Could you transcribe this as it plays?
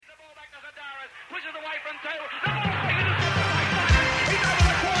metres away from two. The ball taken to Simon. He's over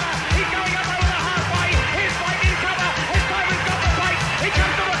the corner. He's going up over the halfway. Here's Blake in cover. And Simon's got the break. He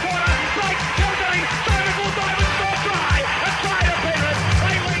comes to the corner. Blake still doing. Simon will dive and score try. A try to Penrith.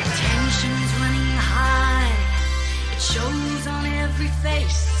 They lead. Tension's running high. It shows on every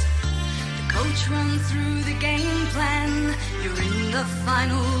face. The coach runs through the game plan. You're in the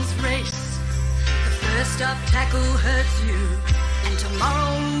finals race. The first up tackle hurts you, and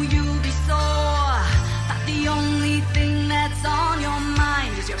tomorrow you'll be sore. But the only thing that's on your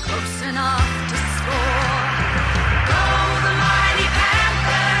mind is you're close enough to score. Go the mighty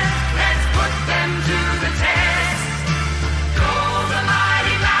Panthers, let's put them to the test. Go the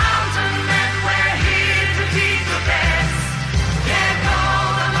mighty Mountain men, we're here to beat the best. Yeah, go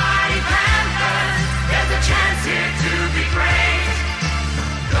the mighty Panthers, there's a chance here to be great.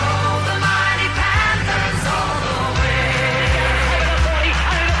 Go the mighty Panthers all the way.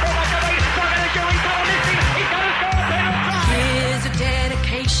 Here's a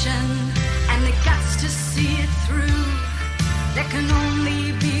dedication and the guts to see it through. There can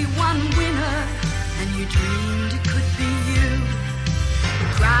only be one winner, and you dreamed it could be you. The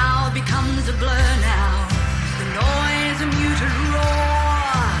crowd becomes a blur now, the noise a muted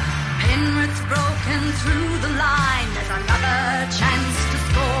roar. Penrith's broken through the line, there's another chance to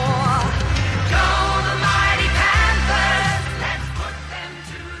score. Go the mighty Panthers, let's put them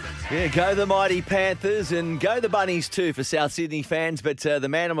to the test. Yeah, go the mighty Panthers and go the Bunnies too for South Sydney fans. But the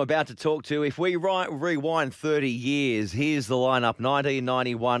man I'm about to talk to, if we rewind 30 years, here's the lineup.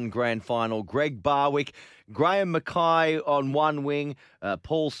 1991 Grand Final, Greg Barwick, Graham Mackay on one wing,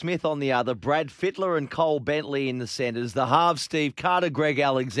 Paul Smith on the other, Brad Fittler and Cole Bentley in the centres, the halves Steve Carter, Greg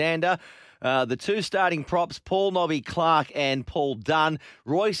Alexander. The two starting props, Paul Nobby Clark and Paul Dunn.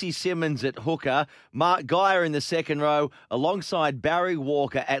 Royce Simmons at hooker. Mark Geyer in the second row alongside Barry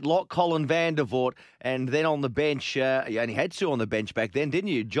Walker at lock, Colin Vandervoort. And then on the bench, you only had two on the bench back then,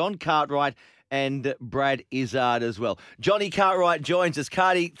 didn't you? John Cartwright and Brad Izzard as well. Johnny Cartwright joins us.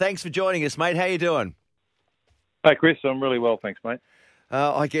 Carty, thanks for joining us, mate. How you doing? Hey, Chris. I'm really well, thanks, mate.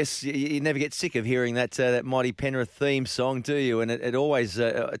 I guess you never get sick of hearing that Mighty Penrith theme song, do you? And it always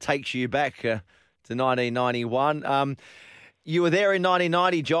takes you back to 1991. You were there in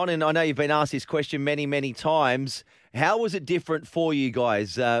 1990, John, and I know you've been asked this question many, many times. How was it different for you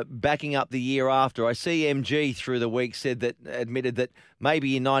guys backing up the year after? I see MG through the week admitted that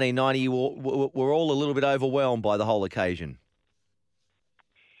maybe in 1990 you were all a little bit overwhelmed by the whole occasion.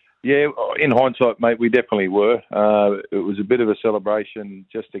 Yeah, in hindsight, mate, we definitely were. It was a bit of a celebration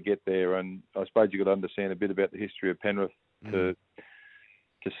just to get there, and I suppose you got to understand a bit about the history of Penrith to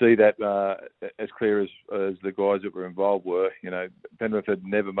see that as clear as the guys that were involved were. You know, Penrith had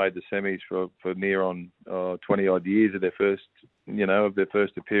never made the semis for near on 20 odd years of their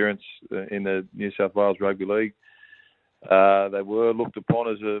first appearance in the New South Wales Rugby League. They were looked upon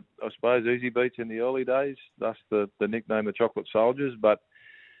as I suppose, easy beats in the early days, thus the nickname the Chocolate Soldiers, but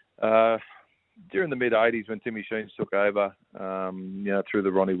during the mid-'80s when Timmy Sheens took over, through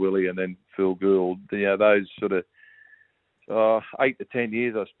the Ronnie Willie and then Phil Gould, those sort of 8 to 10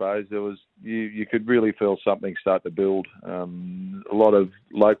 years, I suppose, there was you could really feel something start to build. A lot of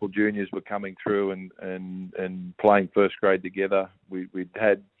local juniors were coming through and playing first grade together. We'd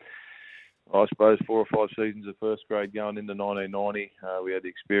had, I suppose, 4 or 5 seasons of first grade going into 1990. We had the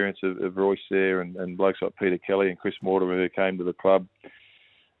experience of Royce there and blokes like Peter Kelly and Chris Mortimer who came to the club.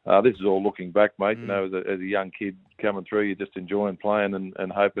 This is all looking back, mate. You know, as a young kid coming through, you're just enjoying playing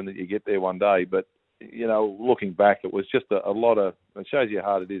and hoping that you get there one day. But, you know, looking back, it was just a lot of, it shows you how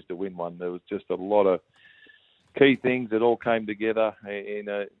hard it is to win one. There was just a lot of key things that all came together in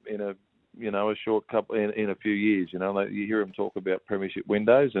a short couple, in a few years. You know, you hear them talk about premiership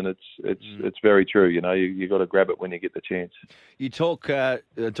windows, and it's very true. You know, you got to grab it when you get the chance. You talking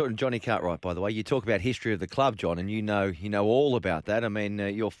to Johnny Cartwright, by the way. You talk about history of the club, John, and you know all about that. I mean,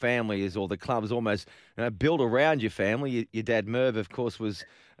 your family the club is almost built around your family. Your dad Merv, of course, was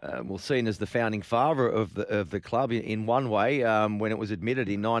seen as the founding father of the club in one way when it was admitted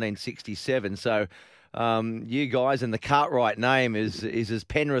in 1967. So. You guys, and the Cartwright name is as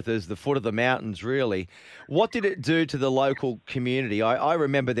Penrith as the foot of the mountains, really. What did it do to the local community? I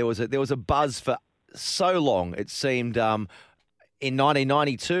remember there was a buzz for so long, it seemed, in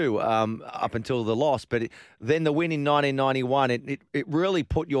 1992 up until the loss, but then the win in 1991, it really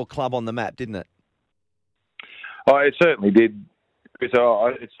put your club on the map, didn't it? Oh, it certainly did.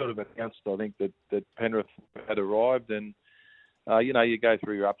 So it's sort of announced, I think, that Penrith had arrived, and you go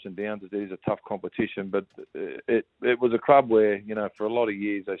through your ups and downs. It is a tough competition, but it was a club where, for a lot of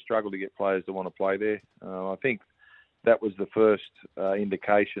years they struggled to get players to want to play there. I think that was the first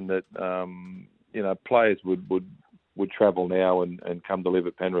indication that, players would travel now and come to live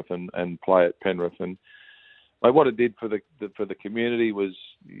at Penrith and play at Penrith. And what it did for the community was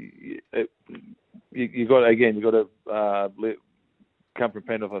you got to come from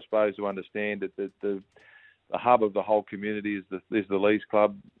Penrith, I suppose, to understand that the hub of the whole community is the Lees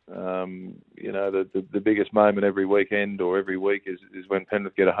Club. The biggest moment every weekend or every week is when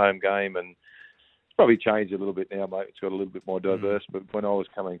Penrith get a home game, and it's probably changed a little bit now, mate. It's got a little bit more diverse, but when I was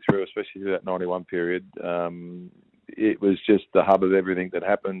coming through, especially through that 91 period, it was just the hub of everything that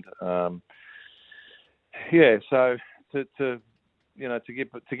happened. So to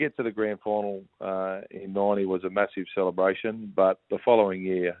get to the grand final in 90 was a massive celebration, but the following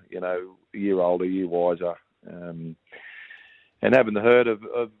year, a year older, year wiser, and having the hurt of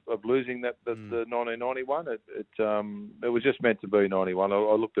losing the 1991, it was just meant to be 91. I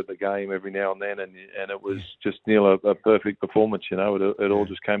looked at the game every now and then, and it was just nearly a perfect performance. It all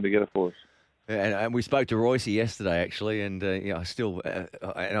just came together for us. And we spoke to Royce yesterday, actually, and I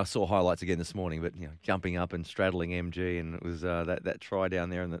saw highlights again this morning. But jumping up and straddling MG, and it was that try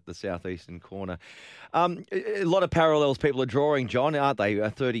down there in the southeastern corner. A lot of parallels people are drawing, John, aren't they?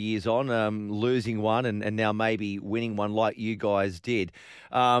 30 years on, losing one and now maybe winning one like you guys did.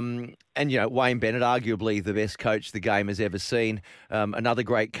 And Wayne Bennett, arguably the best coach the game has ever seen. Another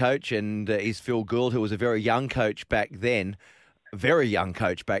great coach, and is Phil Gould, who was a very young coach back then.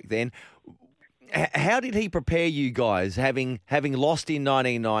 How did he prepare you guys, having lost in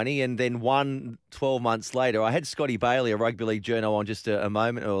 1990 and then won 12 months later? I had Scotty Bailey, a rugby league journo, on just a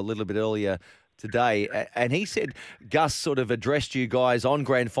moment or a little bit earlier today, and he said Gus sort of addressed you guys on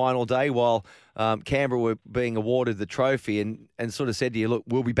grand final day while Canberra were being awarded the trophy and sort of said to you, look,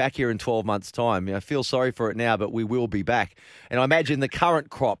 we'll be back here in 12 months' time. Feel sorry for it now, but we will be back. And I imagine the current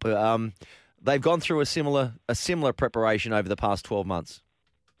crop, they've gone through a similar preparation over the past 12 months.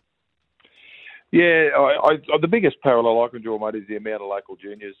 Yeah, the biggest parallel I can draw, mate, is the amount of local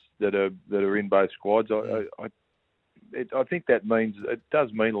juniors that are in both squads. I think that means it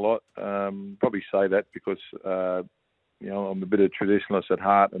does mean a lot. Probably say that because I'm a bit of a traditionalist at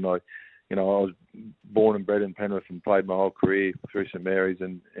heart, and I was born and bred in Penrith and played my whole career through St Mary's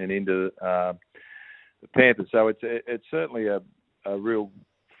and into the Panthers. So it's certainly a real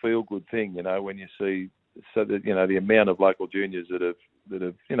feel good thing, when you see the amount of local juniors that have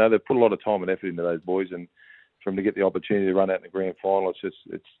they've put a lot of time and effort into those boys, and for them to get the opportunity to run out in the grand final,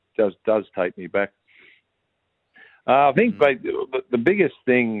 it does take me back. I think the biggest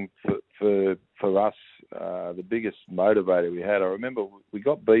thing for us, the biggest motivator we had, I remember we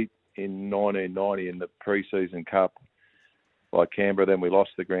got beat in 1990 in the pre-season cup by Canberra. Then we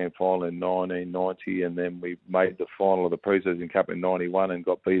lost the grand final in 1990, and then we made the final of the pre-season cup in 91 and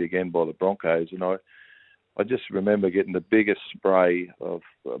got beat again by the Broncos. And I just remember getting the biggest spray of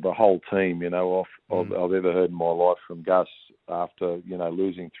the whole team, I've ever heard in my life from Gus after,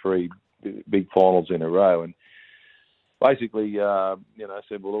 losing three big finals in a row. And basically, said,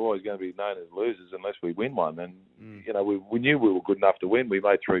 well, we're always going to be known as losers unless we win one. And, we knew we were good enough to win. We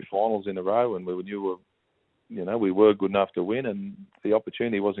made three finals in a row, and we knew we were good enough to win, and the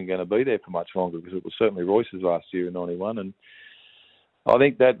opportunity wasn't going to be there for much longer, because it was certainly Royce's last year in 91. And I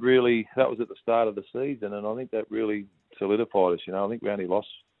think that was at the start of the season, and I think that really solidified us. I think we only lost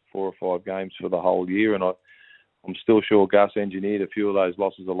 4 or 5 games for the whole year, and I'm still sure Gus engineered a few of those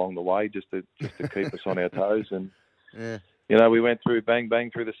losses along the way just to keep us on our toes. And we went through bang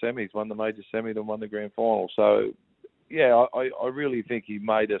through the semis, won the major semi, then won the grand final. So I really think he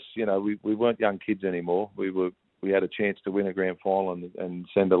made us. We weren't young kids anymore. We had a chance to win a grand final and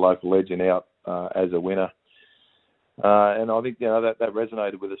send a local legend out as a winner. And I think that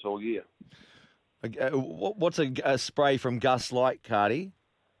resonated with us all year. What's a spray from Gus like, Cardi?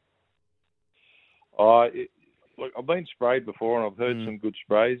 Look, I've been sprayed before, and I've heard some good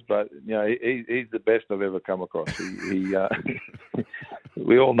sprays, but he's the best I've ever come across. He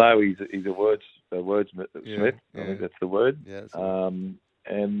we all know he's a wordsmith. Yeah. I think that's the word. Yeah,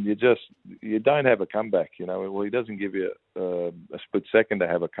 and you don't have a comeback. Well, he doesn't give you a split second to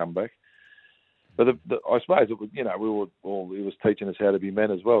have a comeback. But I suppose it was, he was teaching us how to be men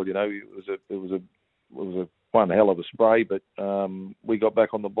as well. It was one hell of a spray, but we got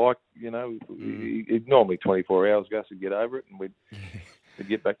back on the bike. It normally 24 hours, Gus would get over it, and we'd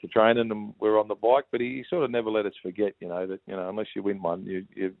get back to training, and we're on the bike. But he sort of never let us forget, that unless you win one,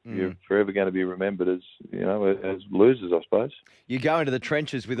 you're forever going to be remembered as losers, I suppose. You go into the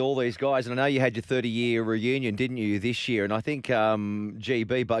trenches with all these guys, and I know you had your 30-year reunion, didn't you, this year? And I think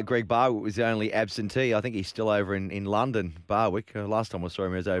Greg Barwick was the only absentee. I think he's still over in London, Barwick. Last time I saw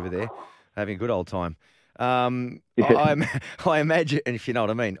him, he was over there having a good old time. I imagine, if you know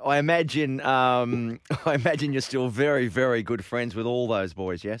what I mean, I imagine you're still very, very good friends with all those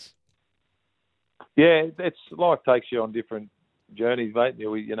boys. Yes. Yeah, it's life takes you on different journeys, mate.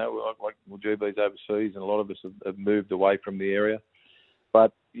 Like Jubilee's overseas, and a lot of us have moved away from the area.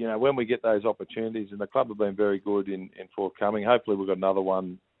 But when we get those opportunities, and the club have been very good in forthcoming. Hopefully, we've got another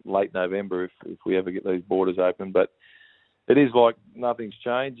one late November if we ever get these borders open. But it is like nothing's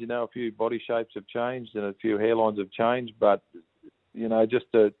changed. A few body shapes have changed and a few hairlines have changed. But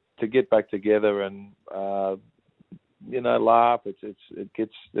just to get back together and laugh, it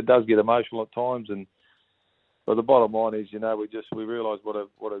does get emotional at times. But the bottom line is, we realise what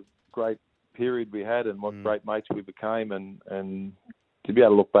a great period we had and what great mates we became, and to be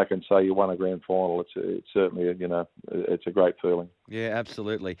able to look back and say you won a grand final, it's certainly it's a great feeling. Yeah,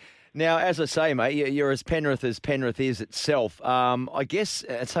 absolutely. Now, as I say, mate, you're as Penrith is itself. I guess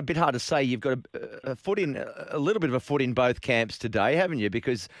it's a bit hard to say. You've got a little bit of a foot in both camps today, haven't you?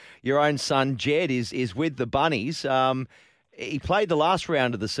 Because your own son Jed is with the Bunnies. He played the last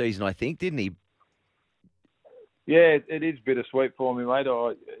round of the season, I think, didn't he? Yeah, it is bittersweet for me, mate.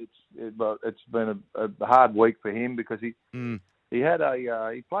 It's been a hard week for him because he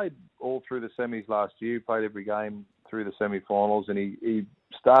played all through the semis last year. He played every game through the semi-finals, and he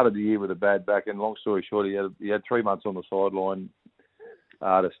started the year with a bad back. And long story short, he had 3 months on the sideline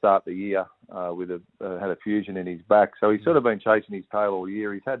to start the year had a fusion in his back. So he's sort of been chasing his tail all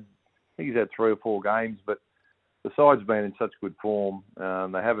year. I think he's had 3 or 4 games, but the side's been in such good form.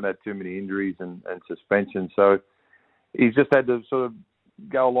 They haven't had too many injuries and suspensions. So he's just had to sort of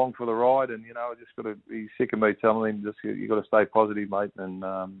go along for the ride, and he's sick of me telling him you got to stay positive, mate, and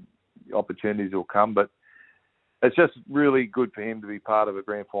opportunities will come. But it's just really good for him to be part of a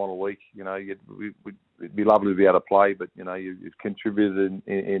grand final week. It'd be lovely to be able to play, but you've contributed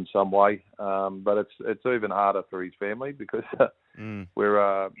in some way. But it's even harder for his family because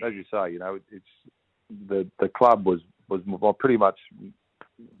we're as you say, it's the club was pretty much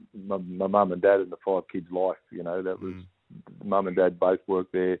my mum and dad and the 5 kids' life. That was. Mum and Dad both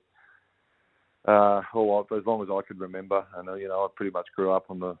worked there as long as I could remember. And I pretty much grew up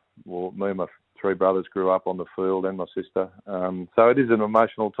me and my 3 brothers grew up on the field, and my sister. So it is an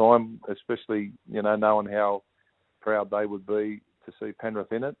emotional time, especially knowing how proud they would be to see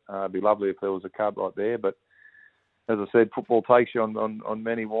Penrith in it. It'd be lovely if there was a cub right there, but as I said, football takes you on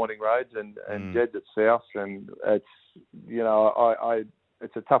many winding roads, and Jed's at South, and it's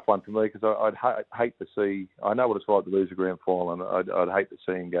it's a tough one for me because I'd hate to see. I know what it's like to lose a grand final, and I'd hate to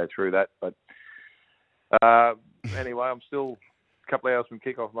see him go through that. But anyway, I'm still a couple of hours from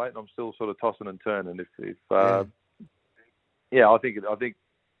kickoff, mate, and I'm still sort of tossing and turning. I think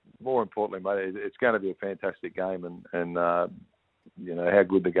more importantly, mate, it's going to be a fantastic game, and how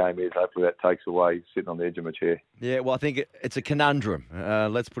good the game is. Hopefully that takes away sitting on the edge of my chair. Yeah, well, I think it's a conundrum.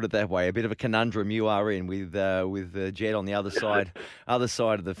 Let's put it that way. A bit of a conundrum you are in with Jed on the other side of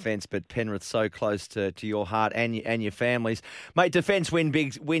the fence, but Penrith so close to your heart and your families. Mate, defence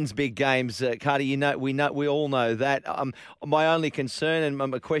wins big games. Carter, we all know that. My only concern and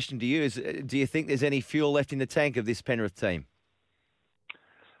my question to you is, do you think there's any fuel left in the tank of this Penrith team?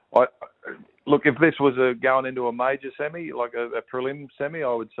 Look, if this was going into a major semi, like a prelim semi,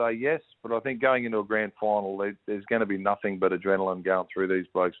 I would say yes. But I think going into a grand final, there's going to be nothing but adrenaline going through these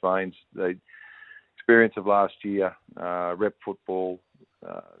blokes' veins. The experience of last year, rep football,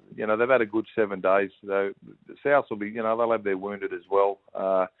 they've had a good 7 days. The South will be, they'll have their wounded as well.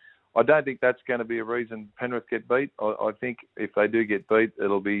 I don't think that's going to be a reason Penrith get beat. I think if they do get beat,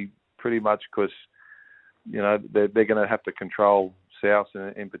 it'll be pretty much because, they're going to have to control South,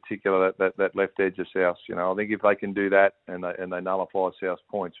 in particular that left edge of South. I think if they can do that and they nullify South's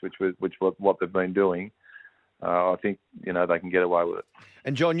points, which what they've been doing, I think they can get away with it.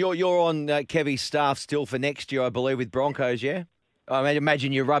 And John, you're on Kevy's staff still for next year, I believe, with Broncos, yeah? I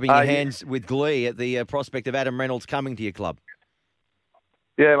imagine you're rubbing your hands with glee at the prospect of Adam Reynolds coming to your club.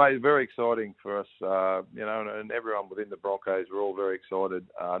 Yeah, mate, very exciting for us, and everyone within the Broncos, we're all very excited,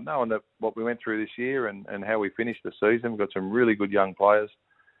 knowing that what we went through this year and how we finished the season. We've got some really good young players,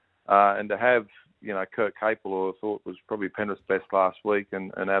 and to have, Kurt Capel, who I thought was probably Penrith's best last week,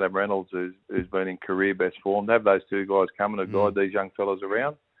 and Adam Reynolds, who's been in career best form, to have those 2 guys coming to guide these young fellas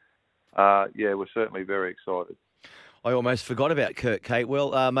around, we're certainly very excited. I almost forgot about Kurt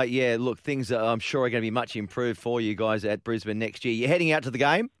Capewell. Mate, look, things I'm sure are going to be much improved for you guys at Brisbane next year. You're heading out to the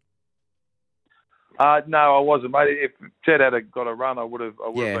game? No, I wasn't, mate. If Jed had got a run, I would have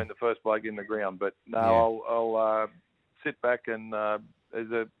been the first bloke in the ground. But no, I'll sit back and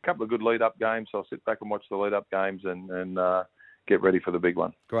there's a couple of good lead-up games. So I'll sit back and watch the lead-up games and get ready for the big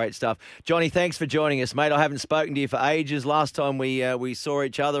one. Great stuff. Johnny, thanks for joining us, mate. I haven't spoken to you for ages. Last time we saw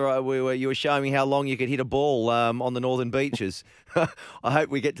each other, you were showing me how long you could hit a ball on the northern beaches. I hope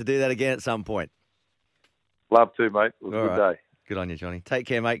we get to do that again at some point. Love to, mate. It was a good day. Good on you, Johnny. Take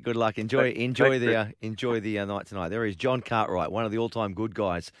care, mate. Good luck. Enjoy the night tonight. There is John Cartwright, one of the all-time good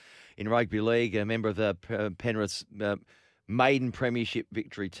guys in rugby league, a member of the Penrith's maiden premiership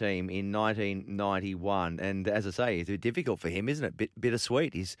victory team in 1991. And as I say, it's difficult for him, isn't it?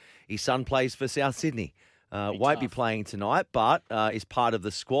 Bittersweet. His son plays for South Sydney. Won't be playing tonight, but is part of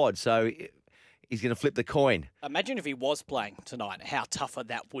the squad. So he's going to flip the coin. Imagine if he was playing tonight, how tougher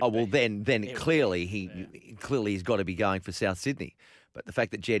that would be. Oh, well, then clearly he's got to be going for South Sydney. But the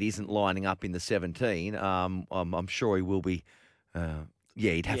fact that Jed isn't lining up in the 17, I'm sure he will be.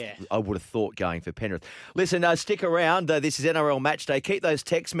 I would have thought going for Penrith. Listen, stick around. This is NRL Match Day. Keep those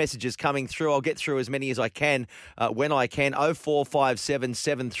text messages coming through. I'll get through as many as I can when I can. 0457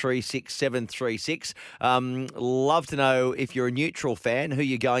 736 736. Love to know if you're a neutral fan, who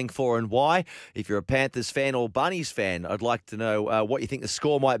you're going for and why. If you're a Panthers fan or Bunnies fan, I'd like to know what you think the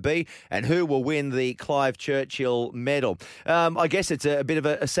score might be and who will win the Clive Churchill medal. I guess it's a bit of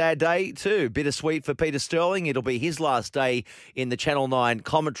a sad day too. Bittersweet for Peter Sterling. It'll be his last day in the Channel 9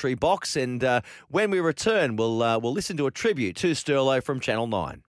 commentary box, and when we return, we'll listen to a tribute to Sterlo from Channel 9.